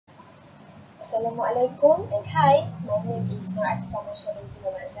Assalamualaikum and hi, my name is Nur Atika Masya binti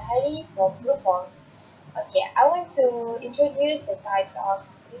Muhammad Zahari from Group 4. Okay, I want to introduce the types of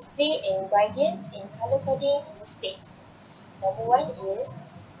display and gradients in color coding in displays. Number one is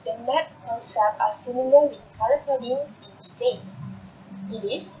the map concept are similar with color codings in displays. It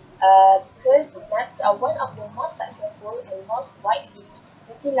is because maps are one of the most successful and most widely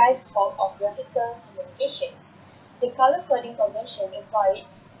utilized form of graphical communications. The color coding convention employed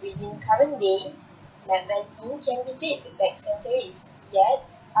within current day map making can be dated back centuries, yet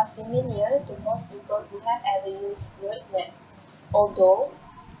are familiar to most people who have ever used road map. Although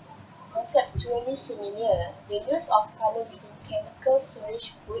conceptually similar, the use of color within chemical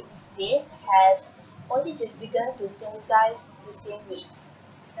storage wood display has only just begun to standardize the same ways.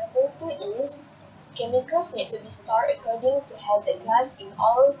 Number two is chemicals need to be stored according to hazard class in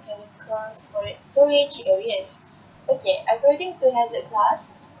all chemical storage areas. Okay, according to hazard class,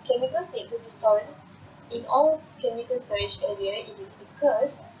 chemicals need to be stored in all chemical storage area. It is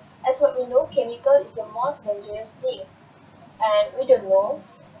because, as what we know, chemical is the most dangerous thing, and we don't know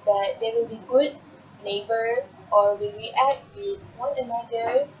that they will be good neighbor or will react with one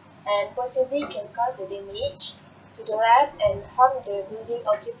another and possibly can cause the damage to the lab and harm the building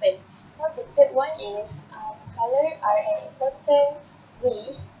occupants. Now the third one is color are an important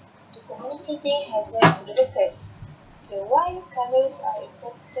ways to communicating hazard to the workers. Okay, why colors are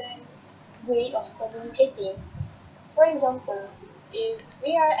important way of communicating? For example, if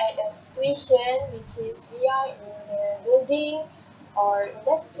we are at a situation which is we are in the building or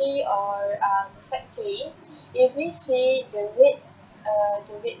industry or factory, if we see the red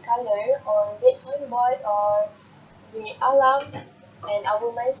color or red signboard or red alarm, and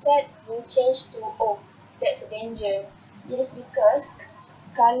our mindset will change to oh, that's a danger. It is because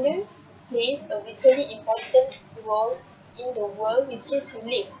colors plays a very important role in the world which is we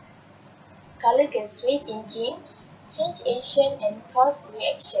live. Color can sway thinking, change action, and cause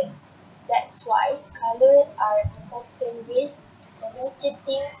reaction. That's why color are important ways to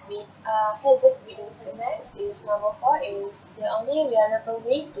communicating with hazard with the next is number four is the only reliable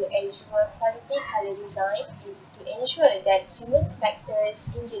way to ensure quality color design is to ensure that human factors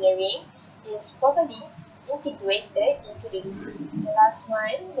engineering is properly integrated into the design. The last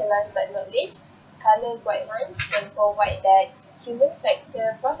one, the last but not least, color guidelines can provide that human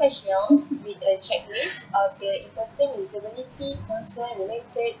factor professionals with a checklist of the important usability concern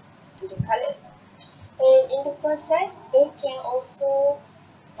related to the color. And in the process, they can also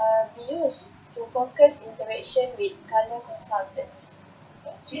be used to focus interaction with color consultants.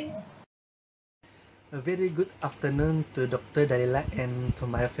 Thank you. A very good afternoon to Dr. Dalila and to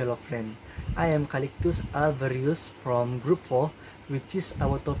my fellow friend. I am Calictus Alvarius from Group 4, which is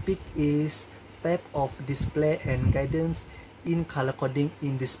our topic is type of display and guidance in color coding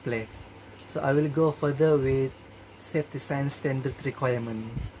in display. So I will go further with safety science standard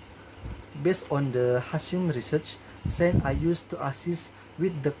requirement. Based on the Hashim research, SAN are used to assist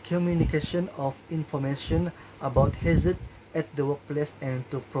with the communication of information about hazard at the workplace and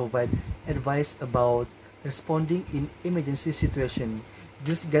to provide advice about responding in emergency situation.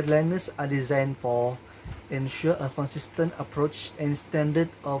 These guidelines are designed for ensure a consistent approach and standard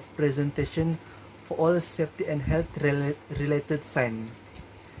of presentation for all safety and health related signs.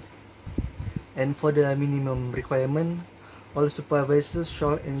 And for the minimum requirement, all supervisors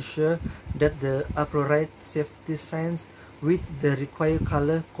shall ensure that the appropriate safety signs with the required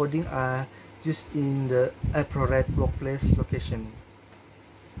color coding are used in the appropriate workplace location.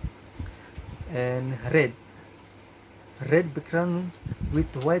 And red background with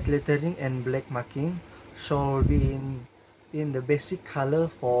white lettering and black marking shall be in the basic color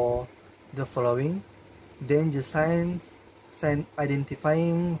for the following: danger signs, sign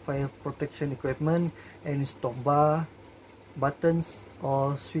identifying fire protection equipment, and stop bar, buttons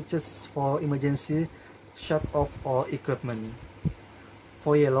or switches for emergency shut off or equipment.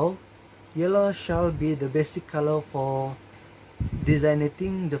 For yellow shall be the basic color for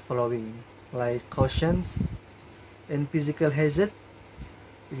designating the following, like cautions and physical hazard,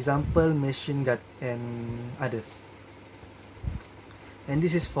 example machine gun and others. And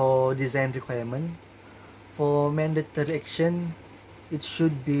this is for design requirement. For mandatory action, it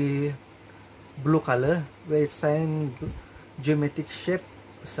should be blue color where it's sign geometric shape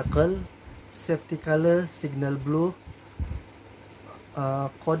circle, safety color signal blue,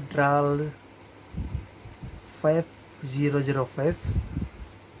 code RAL 5005.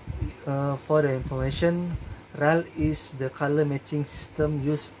 For the information, RAL is the color matching system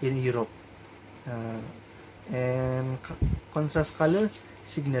used in Europe. And contrast color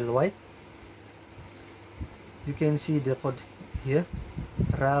signal white. You can see the code here,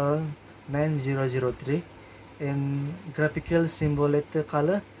 RAL 9003, and graphical symbol letter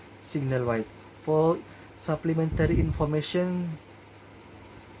color signal white. For supplementary information,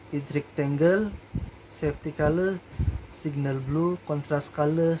 it's rectangle, safety color signal blue, contrast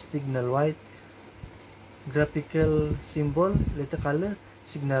color signal white, graphical symbol letter color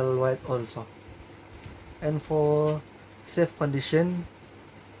signal white also. And for safe condition,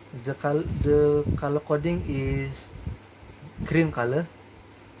 the color coding is green color,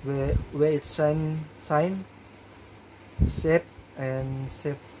 where it's sign shape and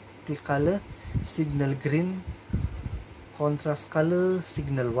safety color signal green, contrast color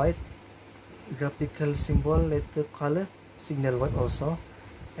signal white, graphical symbol letter color signal white also.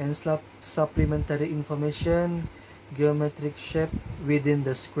 And supplementary information, geometric shape within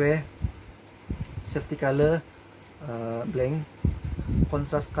the square, safety color blank,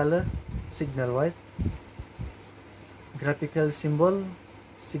 contrast color signal white, graphical symbol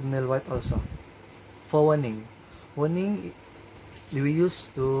signal white also. For warning we use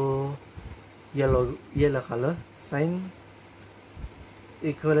to yellow color sign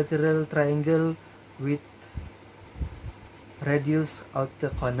equilateral triangle with radius outer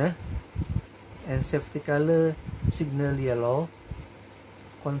corner, and safety color signal yellow,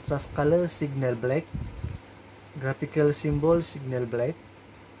 contrast color signal black, graphical symbol signal black.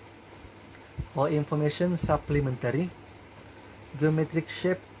 For information supplementary, geometric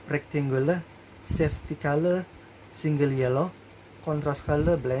shape rectangular, safety color single yellow, contrast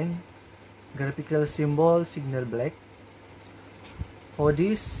color blank, graphical symbol signal black. For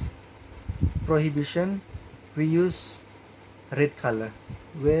this prohibition, we use red color,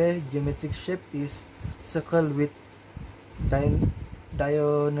 where geometric shape is circle with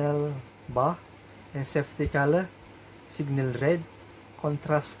diagonal bar, and safety color signal red,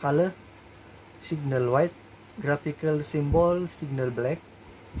 contrast color signal white, graphical symbol signal black.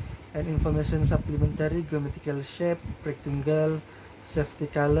 And information supplementary, geometrical shape rectangle, safety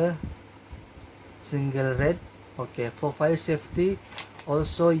color single red. Okay, for fire safety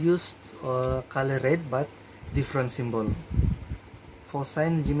also used color red but different symbol. For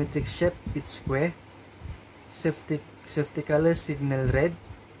sign geometric shape, it's square, safety color signal red,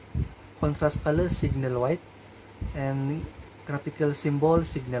 contrast color signal white, and graphical symbol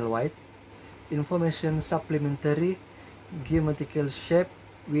signal white. Information supplementary, geometrical shape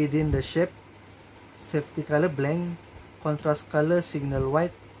within the shape, safety color blank, contrast color signal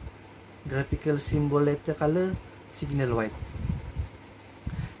white, graphical symbol letter color signal white.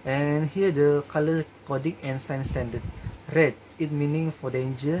 And here the color coding and sign standard. Red, it meaning for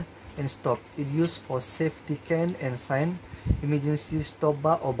danger and stop. It used for safety can and sign, emergency stop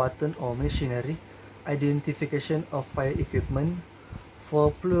bar or button or machinery, identification of fire equipment.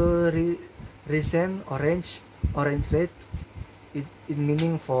 For fluorescent orange red, it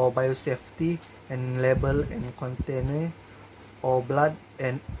meaning for biosafety and label and container or blood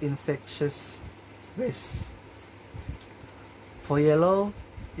and infectious waste. For yellow,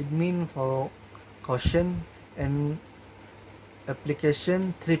 it mean for caution and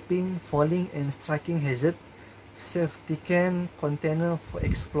application, tripping, falling and striking hazard, safety can, container for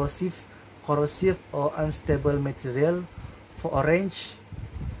explosive, corrosive or unstable material. For orange,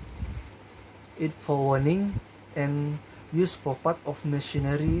 it for warning and used for part of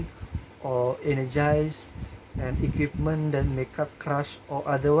machinery or energize and equipment that may cut, crash or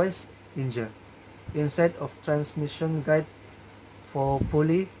otherwise injure. Inside of transmission guide for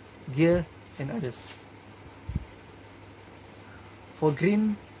pulley, gear and others. For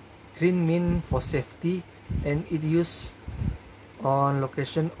green mean for safety and it used on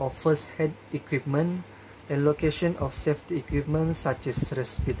location of first aid equipment and location of safety equipment such as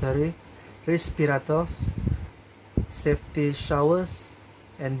respirators, safety showers.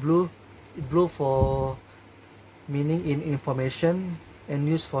 And blue for meaning in information and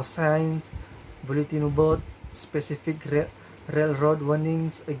used for signs, bulletin board, specific railroad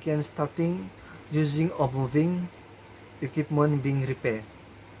warnings against starting, using or moving, equipment being repaired.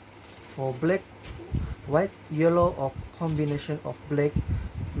 For black, white, yellow or combination of black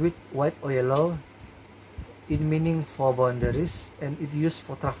with white or yellow, it meaning for boundaries and it used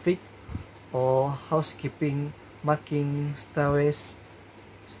for traffic or housekeeping, marking stairways,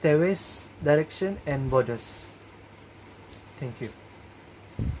 direction and borders. Thank you.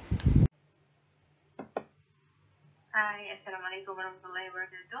 Hi, Assalamualaikum warahmatullahi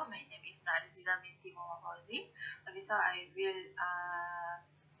wabarakatuh. My name is Nazila binti Muhammad Fauzi. Okay, so I will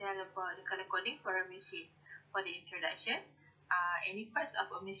tell about the color coding for a machine. For the introduction, any parts of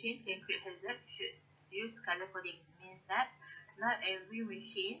a machine can create hazard should use color coding. Means that not every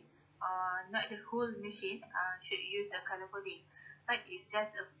machine, not the whole machine should use a color coding. But if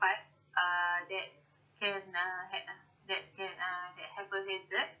just a part that can that have a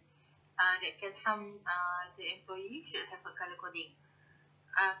hazard that can harm the employee should have a color coding.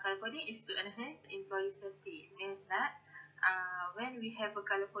 Color coding is to enhance employee safety. It means that when we have a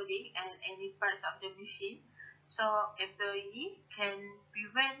color coding at any parts of the machine, so employee can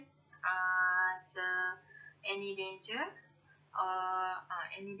prevent any danger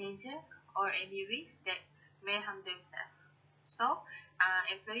or any risk that may harm themselves. So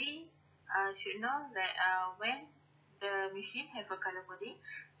employee should know that when the machine have a color coding,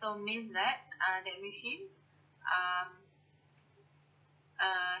 so means that that machine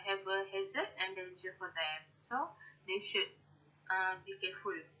have a hazard and danger for them. So they should be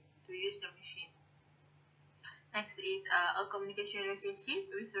careful to use the machine. Next is a communication relationship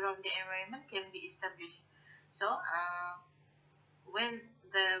with surrounding environment can be established. So when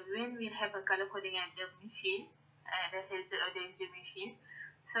we have a color coding at the machine, the hazard or danger machine,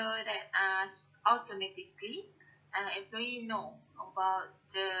 so that automatically employee know about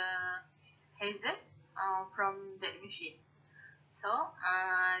the hazard from that machine. So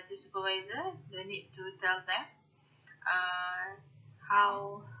the supervisor don't need to tell them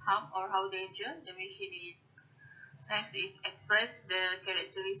how harm or how danger the machine is. Next is express the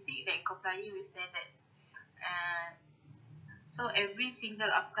characteristic that comply with standard. So every single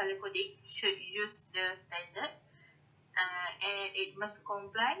of color coding should use the standard and it must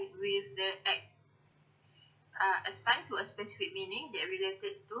comply with the act assigned to a specific meaning that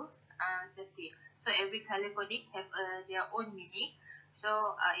related to safety. So every color coding have their own meaning.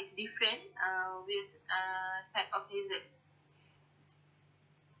 So it's different with type of hazard.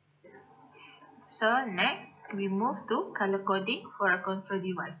 So next, we move to color coding for a control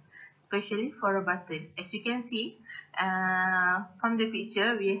device, especially for a button. As you can see, from the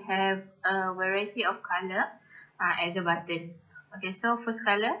picture, we have a variety of color at the button. Okay, so first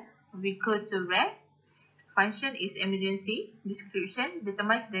color, we go to red. Function is emergency. Description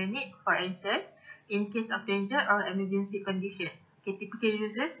determines the need for answer in case of danger or emergency condition. Okay, typical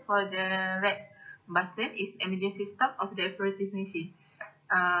uses for the red button is emergency stop of the operative machine.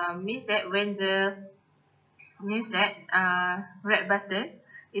 Means that when red buttons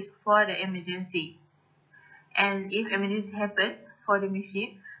is for the emergency, and if emergency happen for the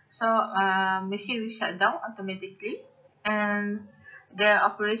machine, so machine will shut down automatically and the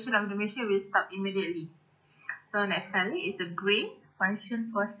operation of the machine will stop immediately. So next color is a green,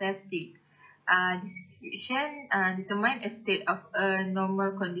 function for safety. Description determine a state of a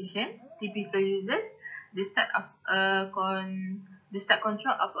normal condition. Typical uses the start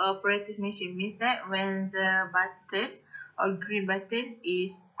control of a operative machine, means that when the button or green button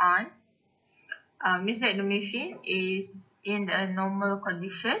is on, means that the machine is in the normal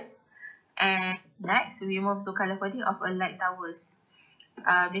condition. And next we move to color coding of a light towers.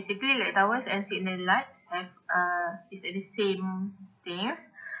 Basically light towers and signal lights have is the same things,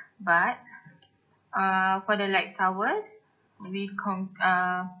 but for the light towers we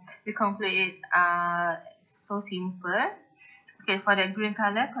conclude it so simple. Okay, for the green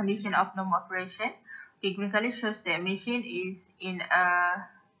color, condition of normal operation. Okay, green color shows that machine is in a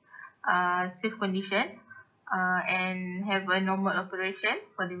safe condition and have a normal operation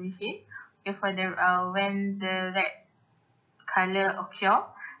for the machine. Okay, for the when the red color occur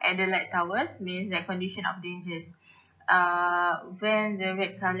at the light towers, means that condition of dangers. When the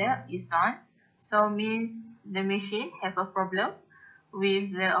red color is on, so means the machine have a problem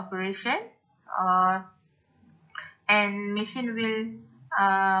with the operation, and machine will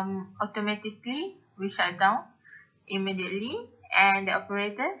automatically will shut down immediately, and the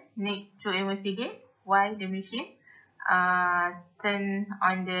operator need to investigate why the machine turn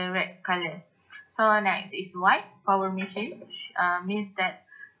on the red color. So next is white, power machine, means that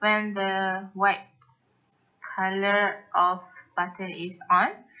when the white color of button is on,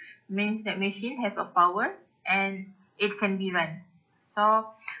 means that machine have a power and it can be run. So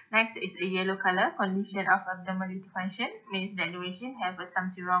next is a yellow color, condition of abnormality function, means that the machine have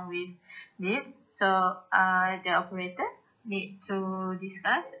something wrong with it. So the operator need to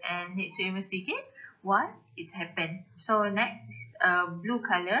discuss and need to investigate why it's happened. So next, blue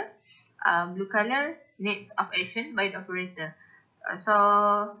color. Blue color needs of action by the operator.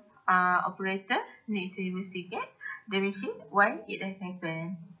 So operator need to investigate the machine why it has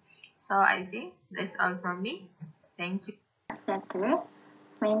happened. So I think that's all from me. Thank you.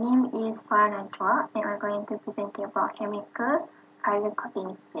 My name is Farah Najwa and we're going to present about chemical color coding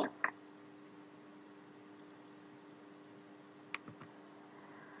display.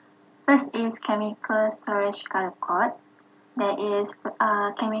 First is chemical storage color code. There is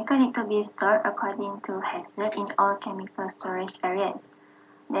chemical need to be stored according to hazard in all chemical storage areas.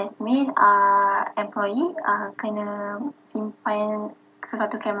 That's mean employee kena simpan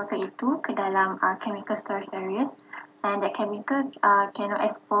sesuatu chemical itu ke dalam chemical storage areas, and that chemical cannot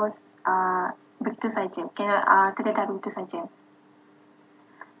expose begitu saja, cannot terdedah begitu saja.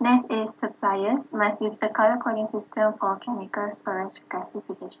 Next is suppliers must use a color coding system for chemical storage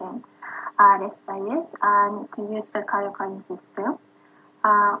classification. The suppliers need to use a color coding system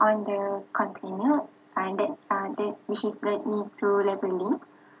on the container, and that which is lead to labeling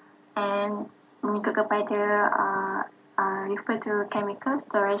and mengikut kepada refer to chemical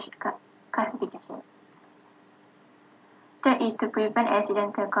storage classification. Third is to prevent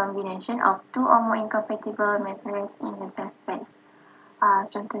accidental combination of two or more incompatible materials in the same space.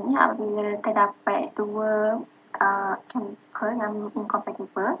 Contohnya apabila terdapat dua chemical yang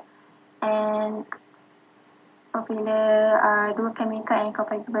incompatible, and apabila dua chemical yang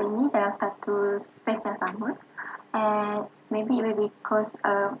incompatible ini dalam satu space yang sama, and maybe it will be cause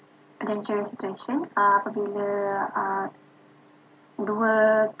a dangerous situation apabila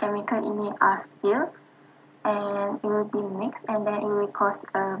dua chemical ini spill, and it will be mixed, and then it will cause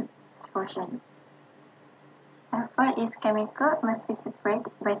explosion. And fourth is chemical must be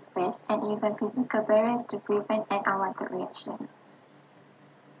separated by space and even physical barriers to prevent an unwanted reaction.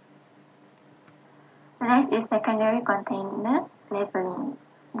 The next is secondary container labeling.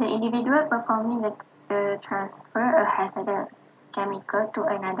 The individual performing the transfer of hazardous chemical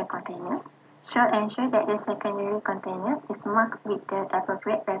to another container should ensure that the secondary container is marked with the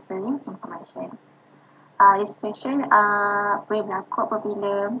appropriate labeling information. This situation boleh berlaku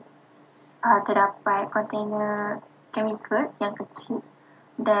apabila terdapat kontainer chemical yang kecil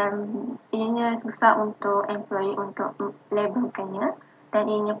dan ianya susah untuk employee untuk labelkannya, dan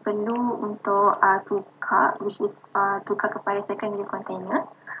ianya perlu untuk tukar, which is tukar kepada secondary container,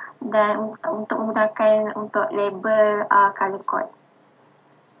 dan untuk memudahkan untuk label color code.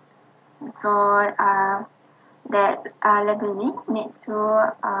 So that labeling need to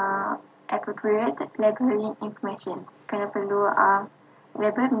appropriate labeling information. Kena perlu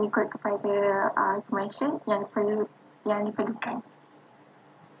label mengikut kepada information yang diperlukan.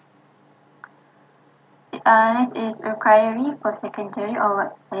 Next is requiring for secondary or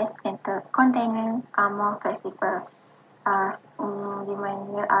workplace containers are more flexible. Di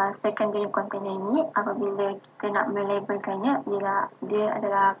mana secondary container ini apabila kita nak melabelkannya, dia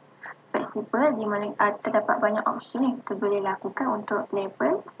adalah fleksibel, di mana terdapat banyak option yang kita boleh lakukan untuk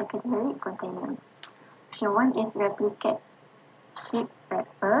label secondary container. Option 1 is replicate sheet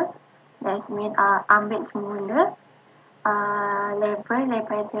wrapper. That means ambil semula label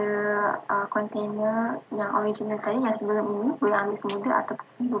daripada container yang original tadi, yang sebelum ini, boleh ambil semula atau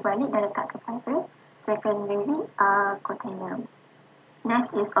berbalik dan letak kepada secondary container.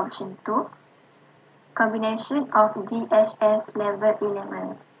 Next is option 2, combination of GHS label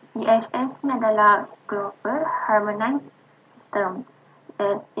elements. GHS ni adalah Global Harmonized System.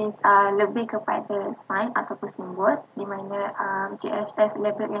 This is lebih kepada sign ataupun simbol, di mana GHS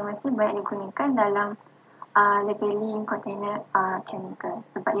label elements ni banyak digunakan dalam labeling container chemical,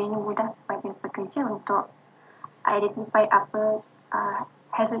 sebab ia mudah kepada pekerja untuk identify apa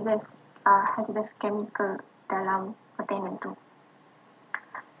hazardous chemical dalam container tu.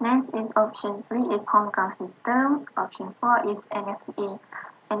 Next is option 3 is home ground system. Option 4 is NFPA.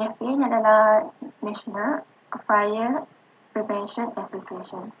 NFPA ni adalah National Fire Prevention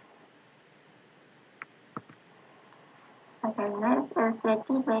Association. Okay, next is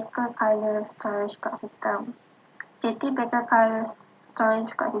JT Baker Color Storage Code System. JT Baker Color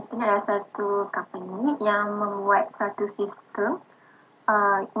Storage Code System adalah satu company yang membuat satu sistem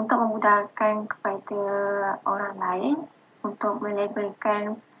untuk memudahkan kepada orang lain untuk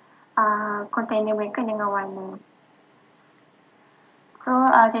melabelkan kontainer mereka dengan warna. So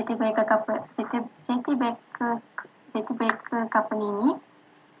JT Baker Company ni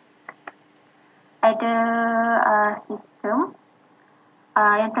ada sistem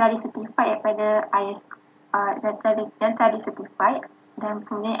yang telah disertified daripada ISO, yang telah disertified dan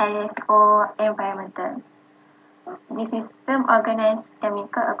mempunyai ISO environmental. This system organizes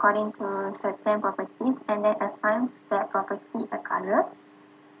chemical according to certain properties and then assigns that property a color.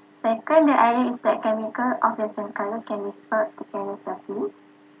 Second, the idea is that chemical of the same color can be stored together safely.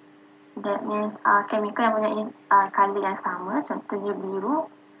 That means chemical yang mempunyai color yang sama, contohnya biru,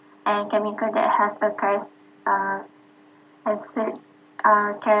 and chemical that have a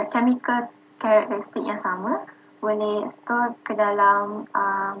chemical characteristic yang sama boleh store ke dalam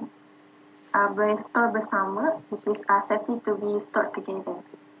boleh store bersama, which is safely to be stored together.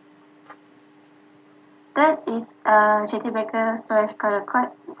 Third is JT-Baker storage color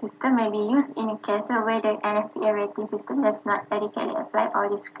code system may be used in cases where the NFPA rating system does not adequately apply or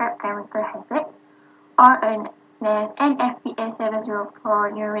describe chemical hazards, or an NFPA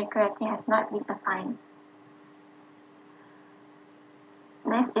 704 numerical rating has not been assigned.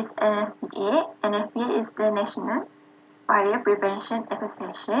 Next is NFPA. NFPA is the National Fire Prevention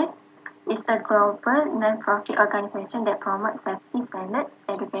Association. It's a global non-profit organization that promotes safety standards,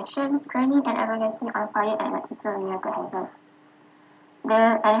 education, training, and advocacy on fire and electrical-related hazards.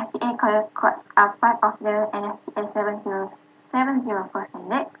 The NFPA color codes are part of the NFPA 704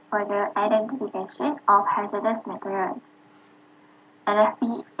 standard for the identification of hazardous materials.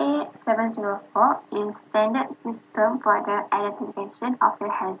 NFPA 704 is standard system for the identification of the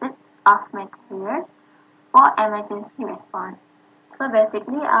hazard of materials for emergency response. So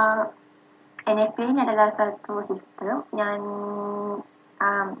basically, NFPA ini adalah satu sistem yang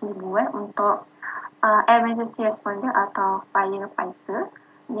dibuat untuk emergency responder atau firefighter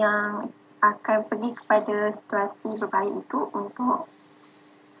yang akan pergi kepada situasi berbahaya itu untuk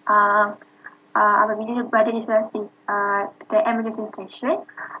apabila berada di situasi the emergency situation,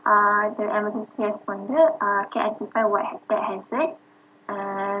 the emergency responder can identify what that hazard,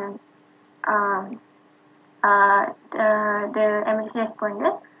 and the emergency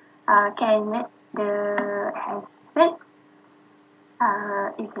responder can admit the hazard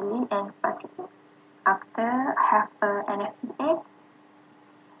easily and fastly after have an NFPA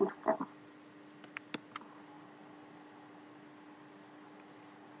system.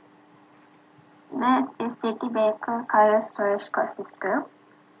 Next is JT-Baker Color Storage Code System.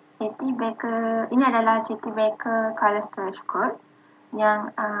 JT-Baker ini adalah JT-Baker Color Storage Code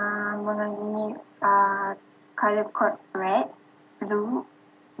yang mengandungi color code red, blue,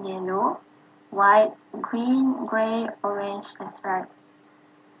 yellow, white, green, grey, orange, and stripe.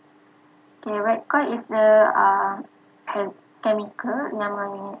 Okay, red code is the chemical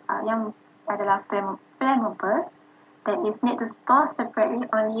yang adalah flammable that is need to store separately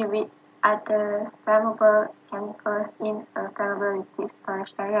only with other flammable chemicals in a flammable liquid storage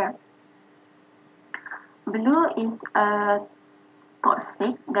area. Blue is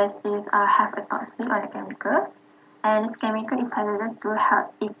toxic, that is have a toxic on the chemical, and this chemical is hazardous to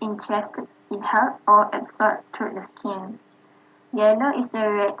health if ingested, inhaled, or absorbed through the skin. Yellow is the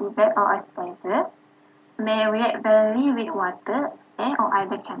reactive bed or oxidizer, may react violently with water, air, or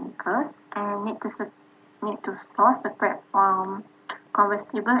other chemicals, and need to store separate from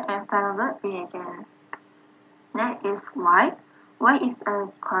combustible and flammable reagents. Next is white. White is a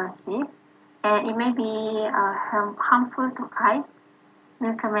corrosive, and it may be harmful to eyes,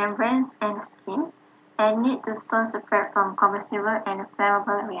 mucous membranes, and skin, and need to store separate from combustible and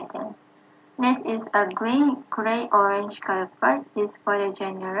flammable reagents. Next is a green, gray, orange color code is for the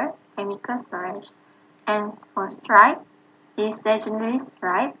general chemical storage, and for stripe is legendary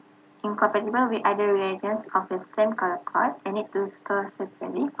stripe, incompatible with other reagents of the same color code and need to store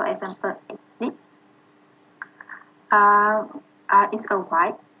separately. For example, acid is a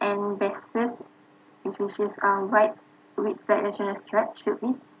white, and bases which is white with black legendary stripe should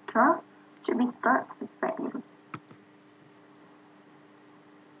be stored separately.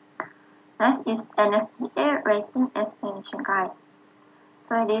 Next is NFPA rating explanation guide.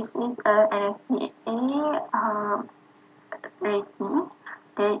 So this is a NFPA rating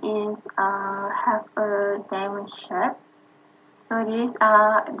that is have a diamond shape. So these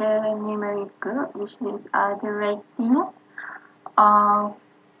are the numerical, which is the rating of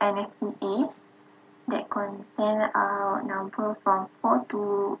NFPA that contain number from 0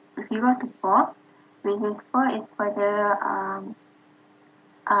 to 4, which is 4 is for the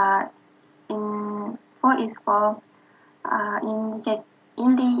 4 is for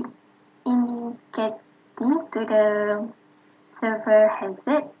indicating to the severe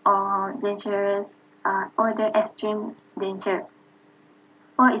hazard or dangerous or the extreme danger.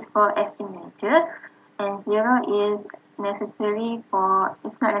 4 is for extreme danger, and 0 is not necessary for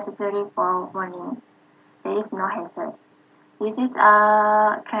warning. There is no hazard. This is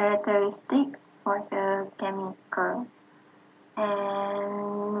a characteristic for the chemical.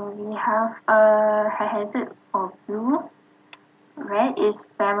 And we have a hazard for blue. Red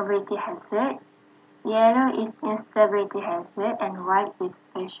is flammability hazard. Yellow is instability hazard, and white is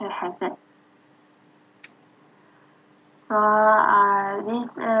pressure hazard. So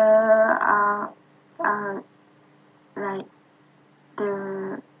this like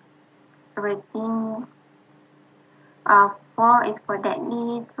the rating 4 is for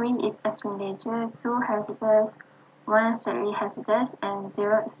deadly, 3 is extreme danger, 2 hazardous, 1 slightly hazardous, and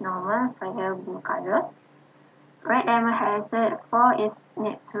 0 is normal for the blue color. red diamond hazard 4 is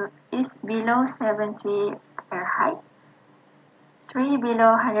below 70 Fahrenheit, 3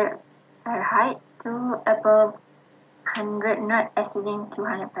 below 100 Fahrenheit, 2 above 100 not exceeding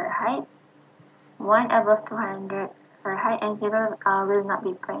 200 Fahrenheit, 1 above 200 Fahrenheit, and 0 will not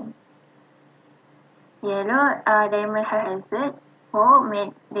be burned. Yellow diamond hazard 4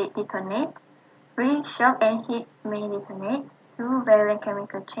 may detonate, 3 shock and heat may detonate, 2 violent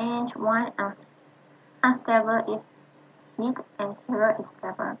chemical change, 1 unstable if heat, and 0 is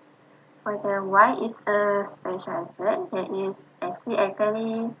stable. For the Y is a special hazard, that is acid,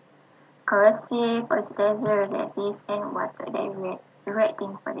 alkali, corrosive, oxidizer, reactive, and water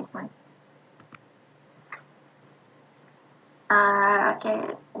reacting for this one.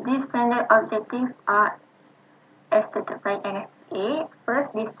 Okay, these standard objectives are as stated by NFPA.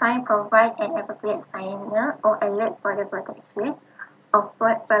 First, design provide an appropriate signal or alert for the protection of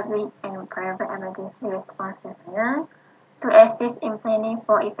both public and private emergency response personnel, to assist in planning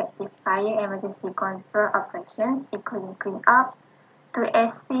for effective fire emergency control operations, including cleanup, to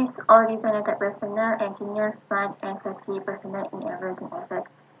assist all designated personnel, engineers, plant, and safety personnel in everything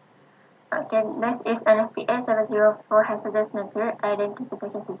efforts. Okay, this is NFPA 704 hazardous material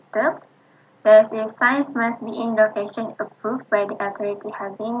identification system. This is science must be in location approved by the authority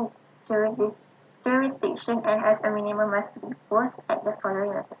having jurisdiction and has a minimum must be posed at the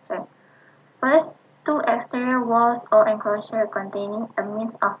following location. First, 2 exterior walls or enclosure containing a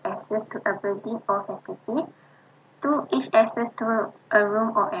means of access to a building or facility, 2 each access to a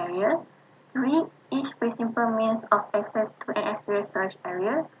room or area, 3 each principal means of access to an exterior storage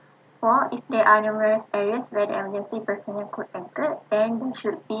area, 4 if there are numerous areas where the emergency personnel could enter, then there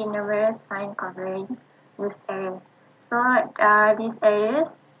should be numerous signs covering those areas. So these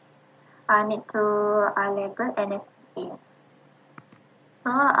areas need to label NFPA.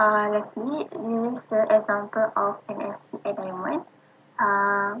 So let's see, this is the example of an FPA diamond.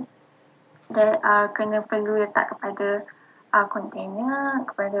 Dia kena perlu letak kepada container,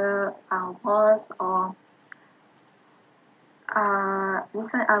 kepada walls or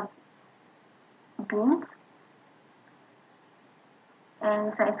this one are beams, and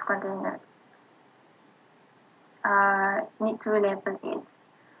this one is container. Need to label it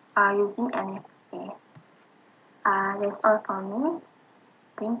using NFPA. That's all for me.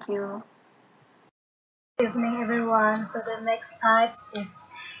 Thank you. Good evening, everyone. So the next types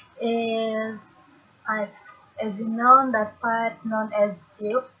is pipes. As you know, that pipe known as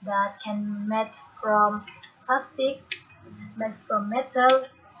tube that can made from plastic, made from metal,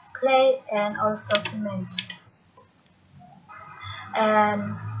 clay, and also cement.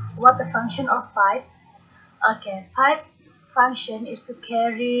 And what the function of pipe? Okay, pipe function is to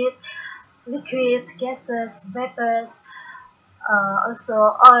carry liquids, gases, vapors,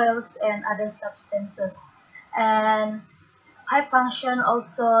 also oils and other substances. And pipe function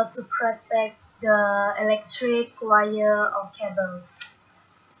also to protect the electric wire or cables.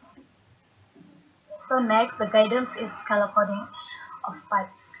 So next, the guidance is color coding of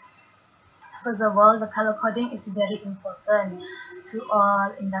pipes. First of all, the color coding is very important to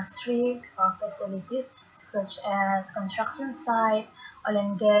all industry or facilities such as construction site, oil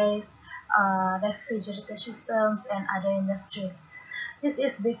and gas, refrigerator systems, and other industry. This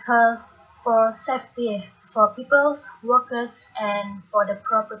is because for safety for people's workers and for the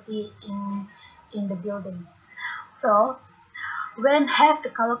property in the building. So when have the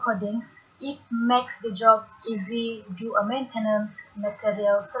color codings, it makes the job easy, do a maintenance,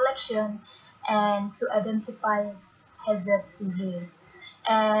 material selection, and to identify hazard easily.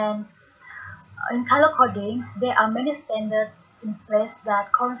 And in color codings, there are many standards in place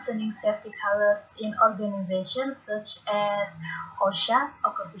that concerning safety colors in organizations such as OSHA,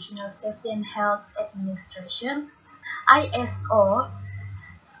 Occupational Safety and Health Administration, ISO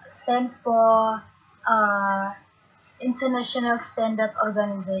stand for International Standard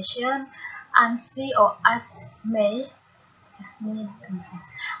Organization, ANSI or ANSI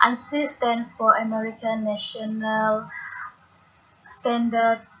stand for American National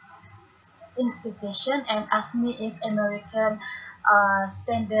Standard Institution, and ASME is American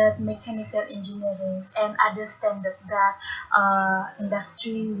Standard Mechanical Engineering, and other standard that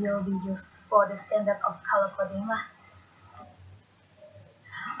industry will be used for the standard of color coding lah.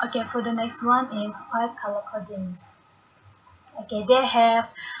 Okay, for the next one is pipe color codings. Okay, they have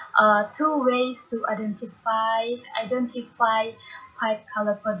 2 ways to identify pipe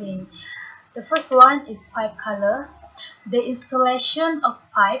color coding. The first one is pipe color. The installation of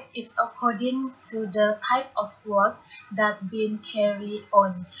pipe is according to the type of work that being carried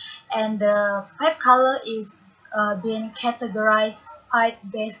on, and the pipe color is being categorized pipe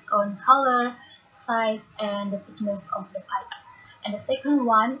based on color, size, and the thickness of the pipe. And the second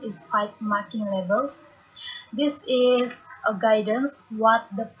one is pipe marking labels. This is a guidance what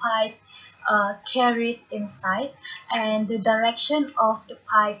the pipe carried inside and the direction of the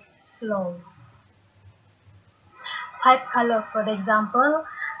pipe flow. Pipe color, for example,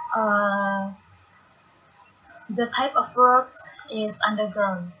 the type of works is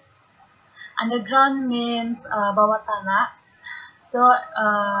underground. Underground means bawah tanah. So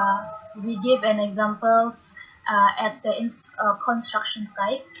we give an examples at the construction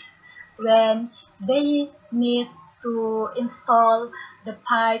site when they need to install the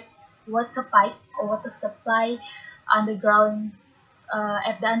pipes, water pipe or water supply underground.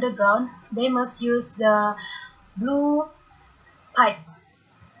 At the underground, they must use the blue pipe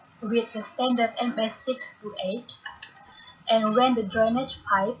with the standard MS628, and when the drainage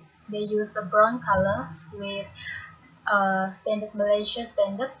pipe, they use a brown color with standard Malaysia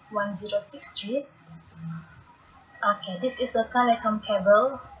standard 1063. Okay, this is the telecom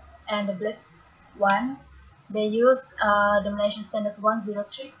cable, and the black one, they use the Malaysian standard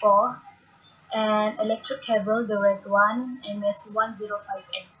 1034, and electric cable, the red one,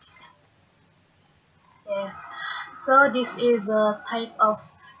 MS1058. Yeah, so this is a type of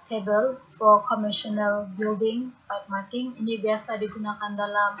cable for conventional building pipe marking. Ini biasa digunakan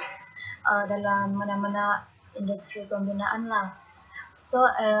dalam mana-mana industri pembinaan lah. So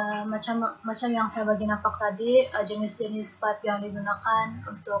macam yang saya bagi nampak tadi, jenis-jenis pipe yang digunakan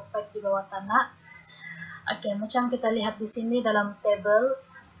untuk pipe di bawah tanah. Okay, macam kita lihat di sini dalam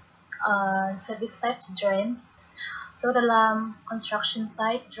tables, service type drains. So dalam construction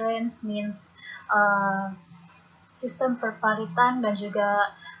site, drains means sistem perparitan dan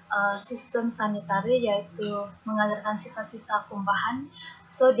juga sistem sanitary, yaitu mengalirkan sisa-sisa kumpahan.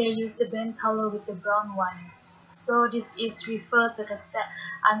 So they use the band color with the brown one. So this is referred to the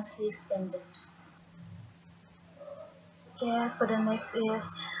ANSI standard. Okay, for the next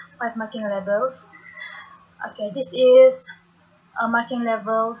is pipe marking labels. Okay, this is marking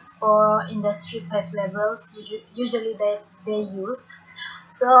labels for industry pipe labels. Usually they use.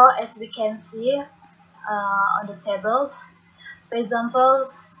 So as we can see on the tables, for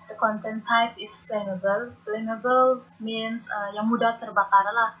examples, the content type is flammable. Flammables means yang mudah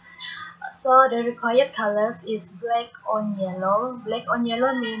terbakar lah. So the required colors is black on yellow. Black on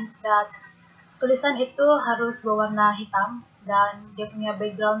yellow means that tulisan itu harus berwarna hitam dan dia punya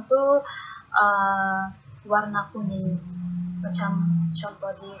background tuh warna kuning. Macam contoh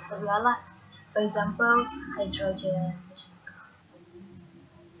di sebelah lah. For example, hydrogen.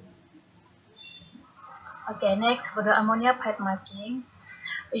 Okay, next for the ammonia pipe markings.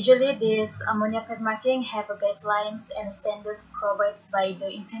 Usually this ammonia pipe marking have a guidelines and standards provided by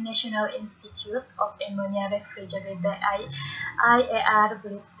the International Institute of Ammonia Refrigerator IAR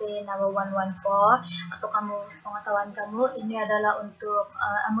Bulletin number 114. Untuk pengetahuan kamu, ini adalah untuk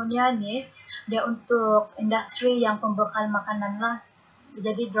ammonia nih, dia untuk industri yang pembekal makanan lah.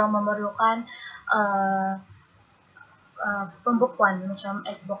 Jadi dia memerlukan pembekuan macam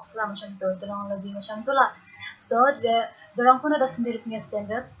ice box lah, macam tu, dorang lebih macam tu lah. So dorang pun ada sendiri punya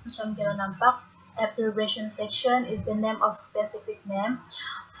standard. Macam kita nampak, abbreviation section is the name of specific name.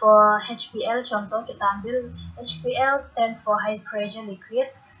 For HPL, contoh kita ambil HPL stands for high pressure liquid,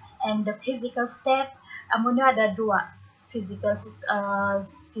 and the physical state ammonia ada dua. Physical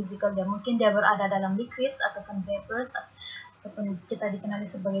dia mungkin dia berada dalam liquids ataupun vapors ataupun kita dikenali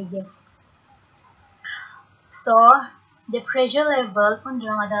sebagai gas. So the pressure level pun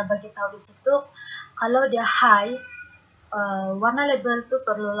dorang ada bagi tahu di situ. Kalau dia high, warna label tu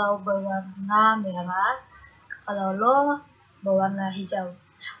perlu berwarna merah. Kalau low, berwarna hijau.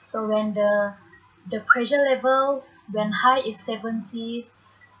 So when the pressure levels, when high is 70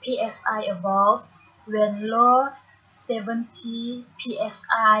 psi above, when low 70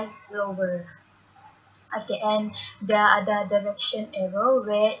 psi lower. Okay, and there ada direction arrow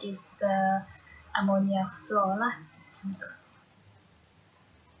where is the ammonia flow lah.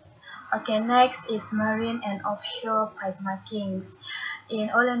 Okay, next is marine and offshore pipe markings. In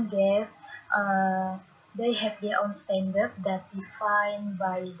oil and gas, they have their own standard that defined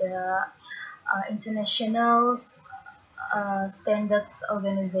by the international standards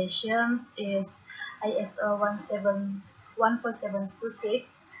organizations is ISO 14726,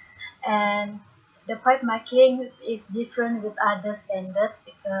 and the pipe marking is different with other standards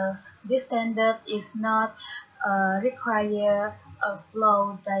because this standard is not require a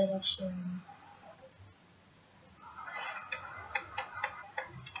flow direction.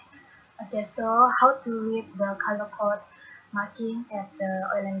 Okay, so how to read the color code marking at the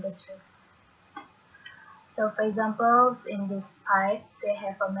oil and gas rigs. So for example, in this pipe, they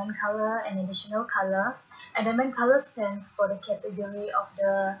have a main color and additional color, and the main color stands for the category of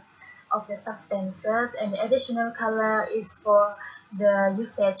the substances, and the additional color is for the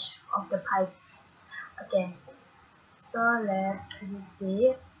usage of the pipes. Okay, so let's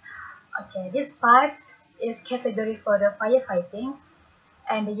see. Okay, these pipes is category for the firefighting,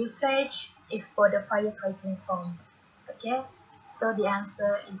 and the usage is for the firefighting foam. Okay, so the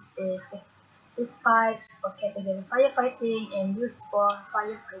answer is this. These pipes for category firefighting and used for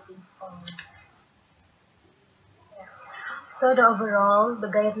firefighting foam. Yeah. So the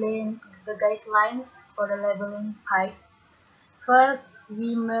guidelines for the labeling pipes. First,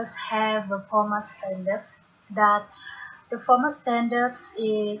 we must have a format standards. That the format standards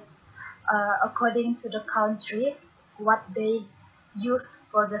is according to the country what they use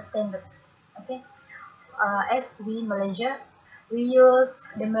for the standard. Okay, as we Malaysia, we use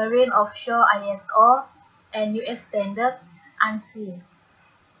the Marine Offshore ISO and US standard ANSI.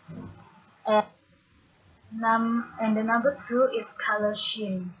 And and the number two is color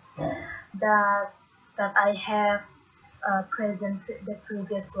schemes that I have present the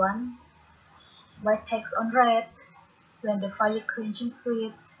previous one. White text on red, when the fire quenching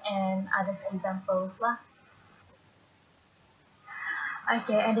fluids, and other examples lah.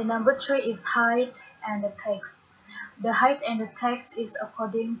 Okay, and the number three is height and the text. The height and the text is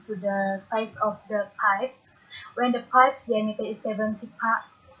according to the size of the pipes. When the pipe's diameter is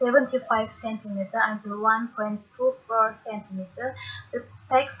 75 centimeter until 1.24 centimeter, the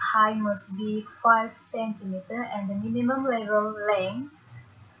text height must be 5 centimeter, and the minimum label length,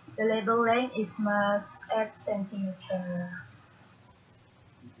 the label length is must 8 centimeter.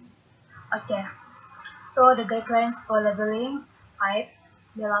 Okay, so the guidelines for labeling pipes.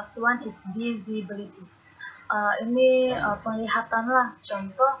 The last one is visibility. Ini penglihatan lah,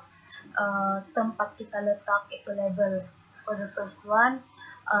 contoh tempat kita letak itu label. For the first one,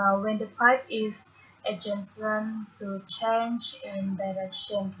 when the pipe is adjacent to change in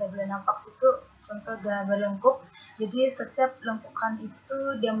direction. Kita boleh nampak situ, contoh dia berlengkuk. Jadi setiap lengkukan itu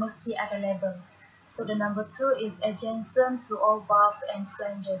dia mesti ada label. So the number two is adjacent to all valve and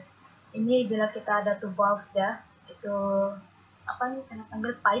flanges. Ini bila kita ada tu valve dah, itu apa ni kena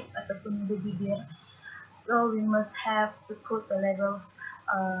panggil pipe ataupun bibir. So we must have to put the labels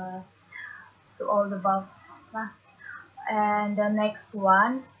to all the valve lah. And the next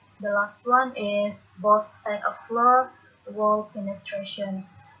one, the last one is both side of floor wall penetration.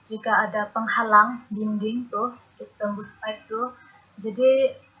 Jika ada penghalang dinding tuh, kita tembus pipe tuh,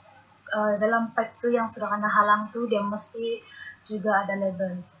 jadi dalam pipe tuh yang sudah kena halang tuh dia mesti juga ada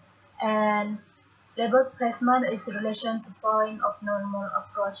label. And label placement is in relation to point of normal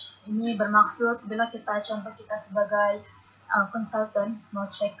approach. Ini bermaksud bila kita contoh kita sebagai consultant mau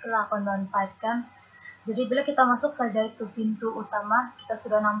cek lah kondon pipe kan. Jadi bila kita masuk saja itu pintu utama, kita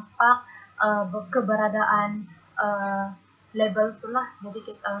sudah nampak keberadaan label itulah. Jadi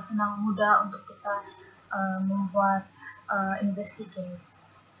kita senang mudah untuk kita membuat investigate.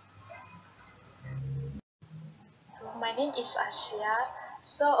 My name is Asia.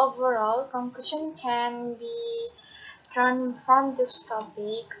 So overall, conclusion can be drawn from this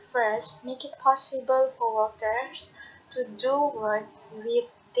topic. First, make it possible for workers to do work with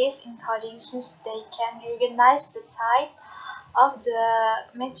this encoding since they can recognize the type of the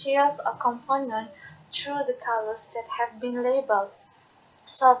materials or component through the colors that have been labeled.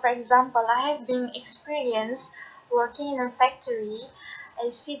 So for example, I have been experienced working in a factory.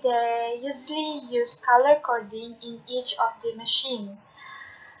 I see they usually use color coding in each of the machine.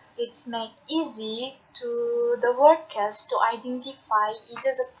 It's made easy to the workers to identify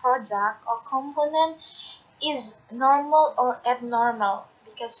either the product or component is normal or abnormal,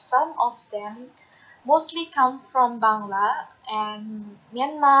 because some of them mostly come from Bangla and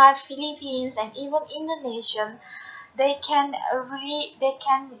Myanmar, Philippines, and even Indonesian. They can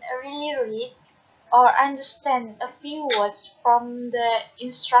really read or understand a few words from the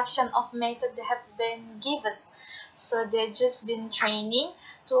instruction of method they have been given. So they've just been training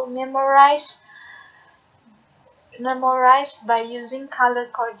to memorize by using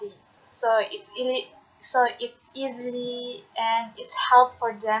color coding. So it easily and it's help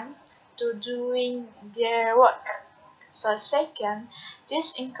for them to doing their work. So second,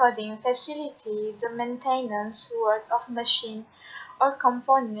 this encoding facility the maintenance work of machine or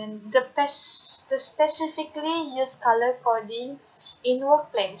component. The specifically use color coding in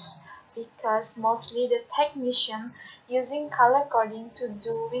workplace, because mostly the technician using color coding to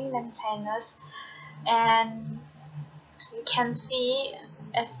doing maintenance, and you can see,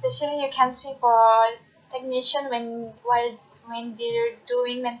 especially you can see for technician when when they're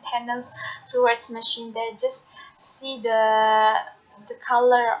doing maintenance towards machine, they just see the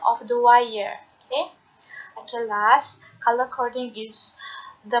color of the wire. Okay, last, color coding is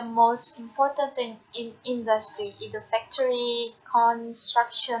the most important thing in industry, in the factory,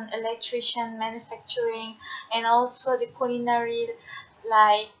 construction, electrician, manufacturing, and also the culinary,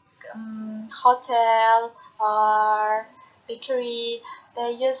 like hotel or bakery.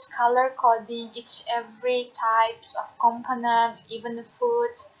 They use color coding each every types of component, even the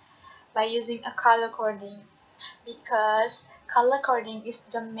foods, by using a color coding, because color coding is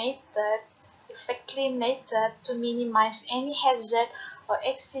the effective method to minimize any hazard or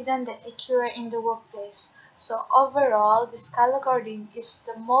accident that occur in the workplace. So overall, this color coding is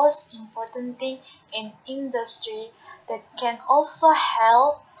the most important thing in industry that can also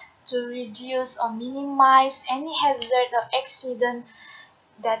help to reduce or minimize any hazard or accident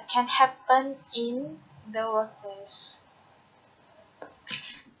that can happen in the workplace.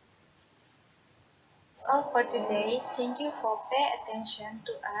 That's all for today. Thank you for paying attention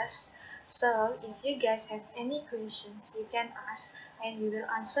to us. So if you guys have any questions, you can ask and we will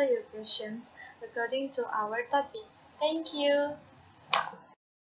answer your questions according to our topic. Thank you.